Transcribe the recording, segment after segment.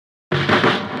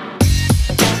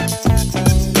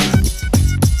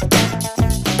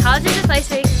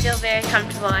very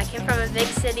comfortable. I came from a big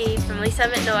city, from Lee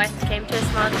Summit North, came to a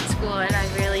small school, and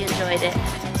I really enjoyed it.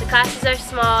 The classes are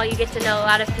small, you get to know a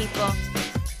lot of people.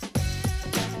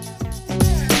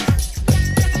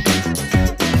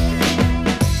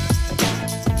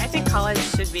 I think college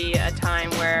should be a time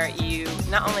where you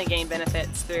not only gain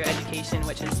benefits through education,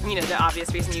 which is, you know, the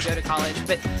obvious reason you go to college,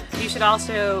 but you should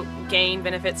also gain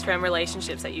benefits from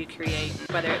relationships that you create,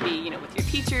 whether it be, you know, with your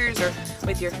teachers or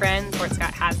with your friends. Fort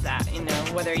Scott has that, you know,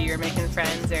 whether you're making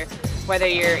friends or whether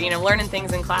you're, you know, learning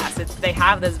things in class. They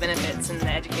have those benefits in the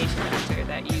education factor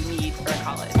that you need for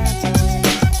college.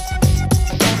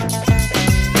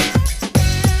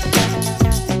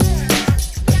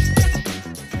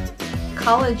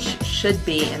 College should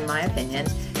be, in my opinion,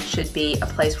 should be a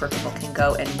place where people can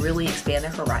go and really expand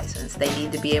their horizons. They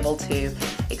need to be able to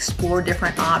explore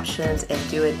different options and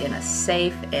do it in a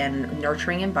safe and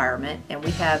nurturing environment. And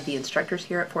we have the instructors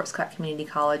here at Fort Scott Community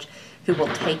College who will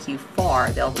take you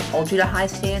far. They'll hold you to high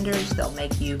standards, they'll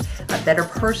make you a better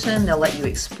person, they'll let you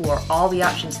explore all the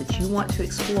options that you want to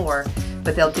explore,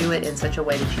 but they'll do it in such a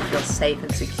way that you feel safe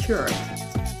and secure.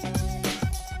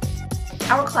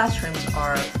 Our classrooms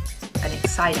are an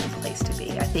exciting place to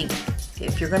be. I think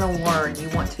if you're going to learn, you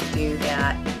want to do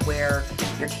that where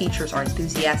your teachers are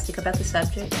enthusiastic about the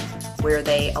subject, where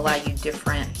they allow you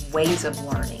different ways of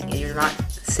learning. And you're not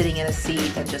sitting in a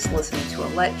seat and just listening to a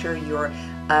lecture. You're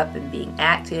up and being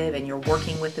active and you're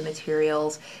working with the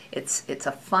materials. It's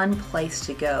a fun place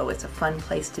to go. It's a fun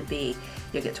place to be.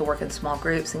 You'll get to work in small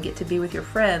groups and get to be with your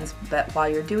friends, but while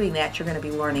you're doing that, you're going to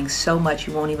be learning so much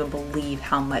you won't even believe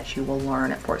how much you will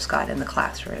learn at Fort Scott in the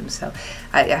classroom. So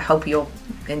I hope you'll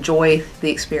enjoy the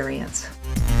experience.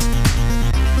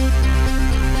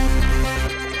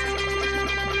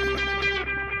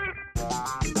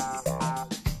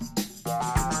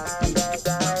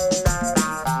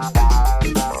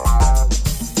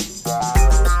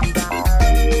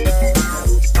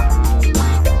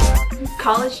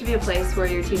 College should be a place where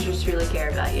your teachers truly care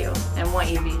about you and want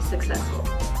you to be successful.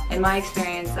 In my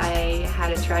experience, I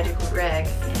had a tragic wreck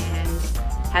and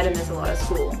had to miss a lot of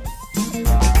school.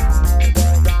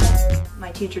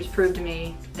 My teachers proved to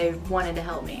me they wanted to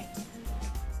help me,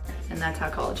 and that's how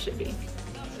college should be.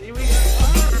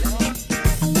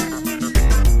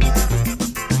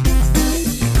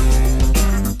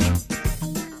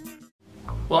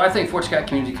 Well, I think Fort Scott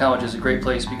Community College is a great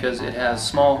place because it has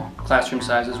small classroom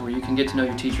sizes where you can get to know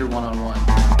your teacher one-on-one.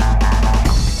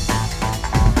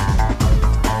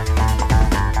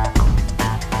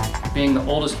 Being the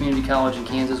oldest community college in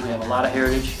Kansas, we have a lot of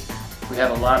heritage. We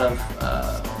have a lot of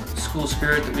school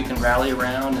spirit that we can rally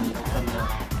around, and from the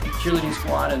cheerleading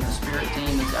squad and the spirit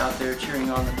team that's out there cheering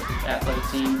on the athletic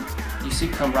team. You see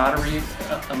camaraderie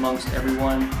amongst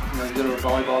everyone. You know, you go to a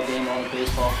volleyball game, all the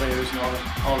baseball players and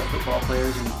all the football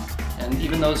players, and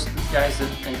even those guys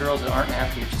and girls that aren't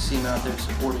athletes, you see them out there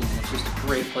supporting. It's just a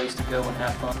great place to go and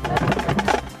have fun.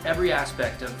 Every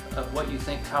aspect of what you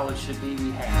think college should be,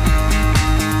 we have.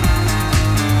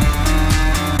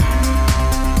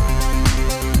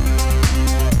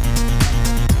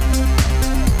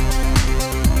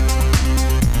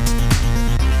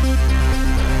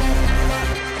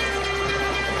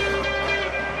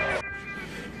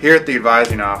 Here at the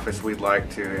advising office, we'd like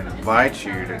to invite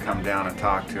you to come down and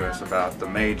talk to us about the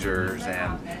majors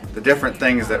and the different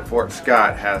things that Fort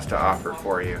Scott has to offer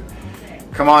for you.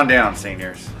 Come on down,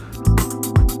 seniors.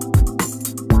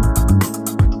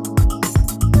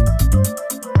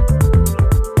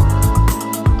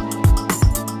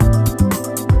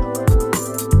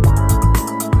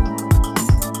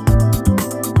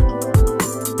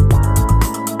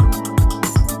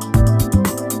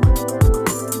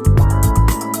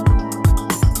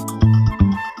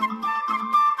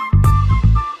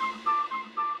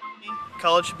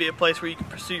 College should be a place where you can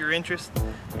pursue your interests,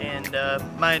 and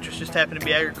my interest just happened to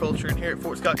be agriculture, and here at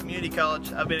Fort Scott Community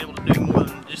College I've been able to do more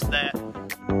than just that.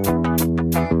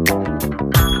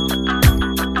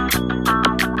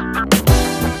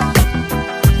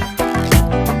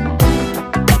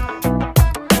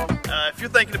 If you're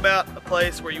thinking about a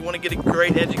place where you want to get a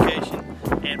great education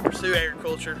and pursue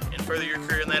agriculture and further your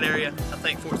career in that area, I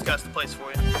think Fort Scott's the place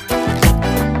for you.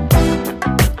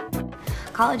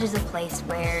 College is a place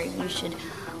where you should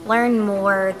learn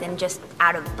more than just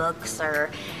out of books or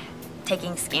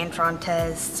taking Scantron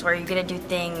tests, where you're going to do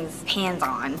things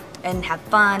hands-on and have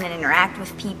fun and interact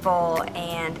with people.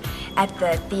 And at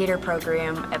the theater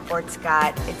program at Fort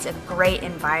Scott, it's a great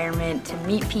environment to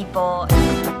meet people.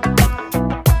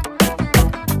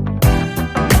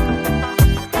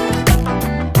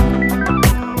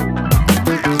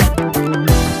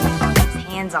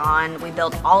 Hands-on, we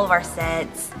built all of our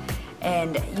sets.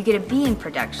 and you get to be in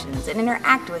productions and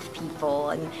interact with people,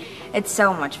 and it's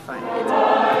so much fun.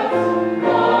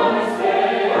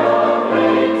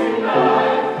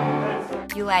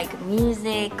 If you like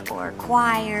music or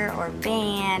choir or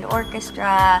band,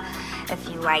 orchestra, if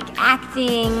you like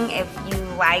acting, if you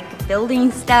like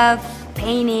building stuff,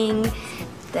 painting,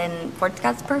 then Fort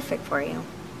Scott's perfect for you.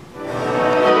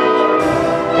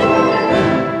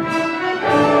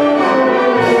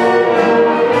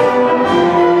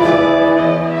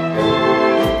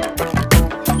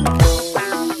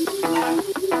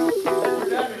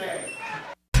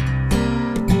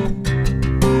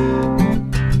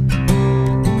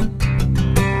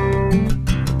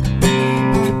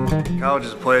 College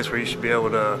is a place where you should be able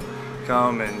to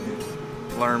come and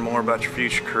learn more about your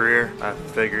future career. I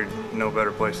figured no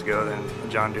better place to go than a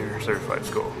John Deere certified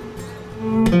school. A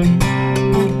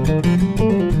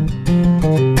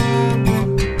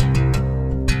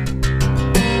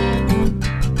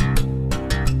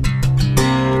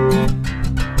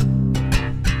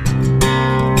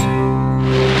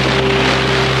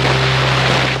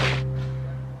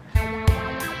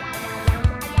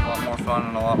lot more fun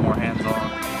and a lot more hands-on.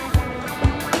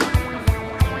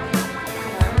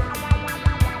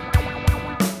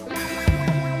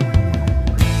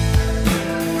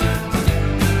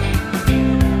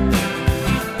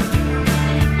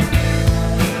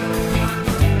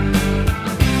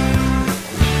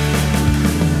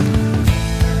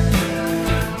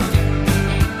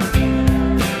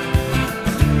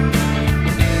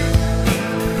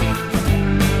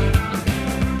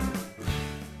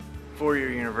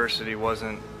 Four-year university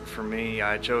wasn't for me.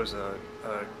 I chose a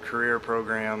career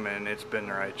program, and it's been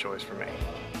the right choice for me.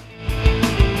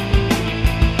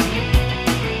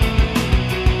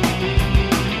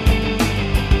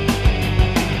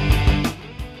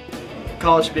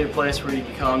 College should be a place where you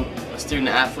become a student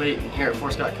athlete, and here at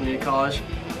Fort Scott Community College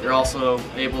you're also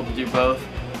able to do both.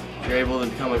 You're able to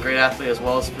become a great athlete as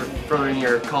well as furthering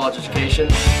your college education.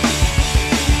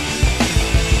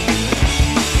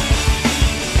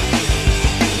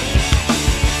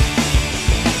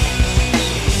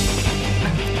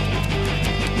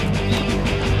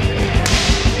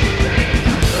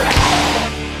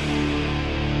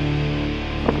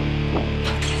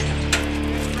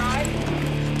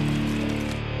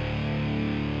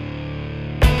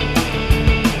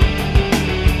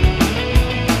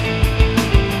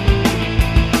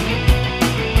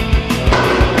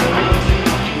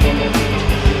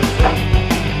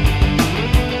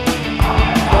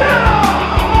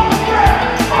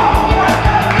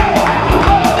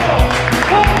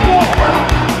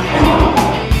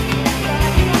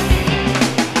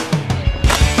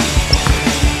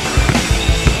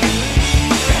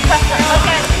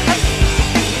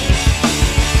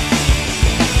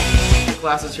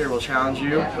 Classes here will challenge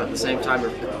you, but at the same time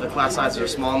the class sizes are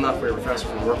small enough where your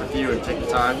professors will work with you and take the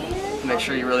time to make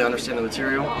sure you really understand the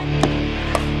material. I'm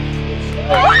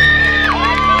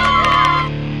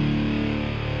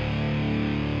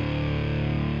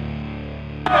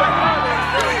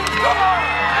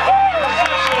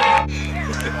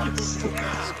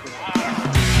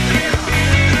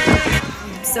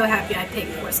so happy I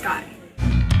picked Fort Scott.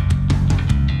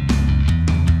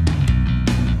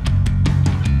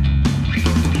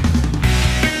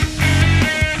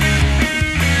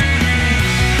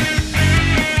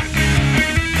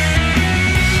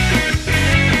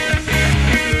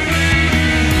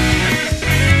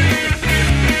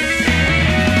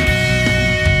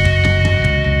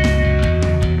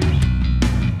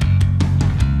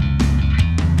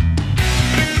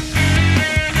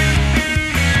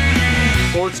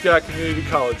 Fort Scott Community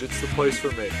College, it's the place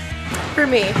for me. For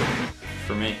me.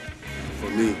 For me. For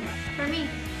me. For me.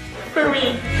 For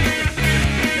me.